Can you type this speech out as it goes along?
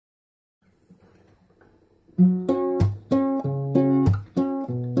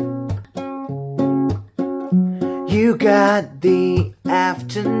You got the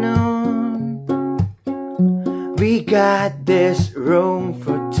afternoon, we got this room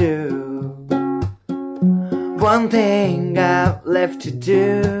for two. One thing I've left to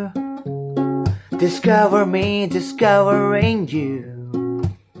do, discover me, discovering you.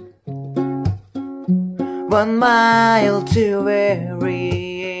 1 mile to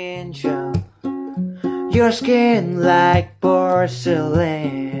every inch of your skin like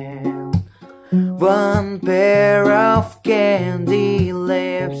porcelain. 1 pair of candy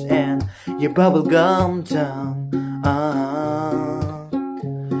lips and your bubblegum tongue.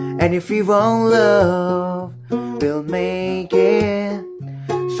 And if we want love, we'll make it.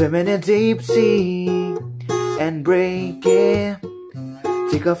 Swim in a deep sea and break it.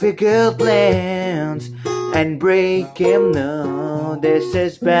 Take off your good plans and break him. No, this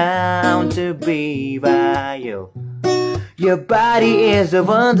is bound to be vile. Your body is a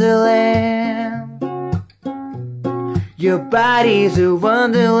wonderland. Your body's a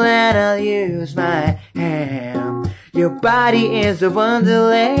wonderland. I'll use my hand. Your body is a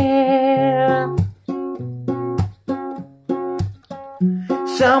wonderland.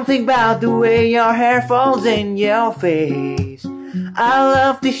 Something about the way your hair falls in your face. I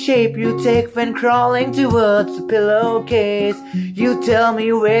love the shape you take when crawling towards the pillowcase. You tell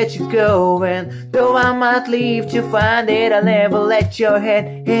me where to go, and though I might leave to find it, I'll never let your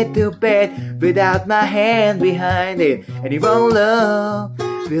head hit the bed without my hand behind it. And if our love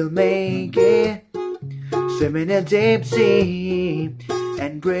will make it, swim in a deep sea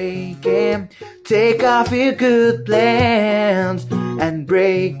and break him. Take off your good plans and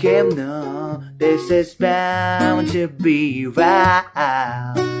break him. No, this is bound to be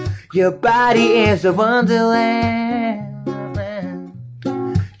wild. Your body is a wonderland.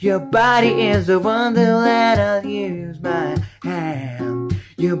 Your body is a wonderland. I'll use my hand.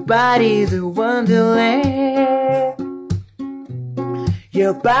 Your body's a wonderland.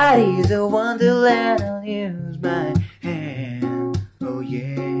 Your body's a wonderland. I'll use my hand. Oh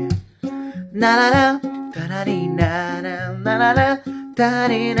yeah. Na na na, da na dee na na, na na na, da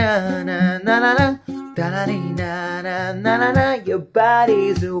dee na na, na na na, da dee na na, na na na. Your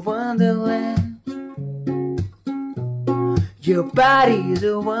body's a wonderland. Your body's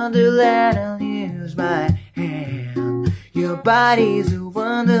a wonderland. I'll use my hand. Your body's a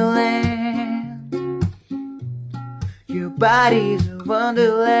wonderland. Your body's a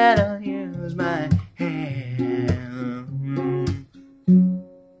wonderland. I'll use my hand.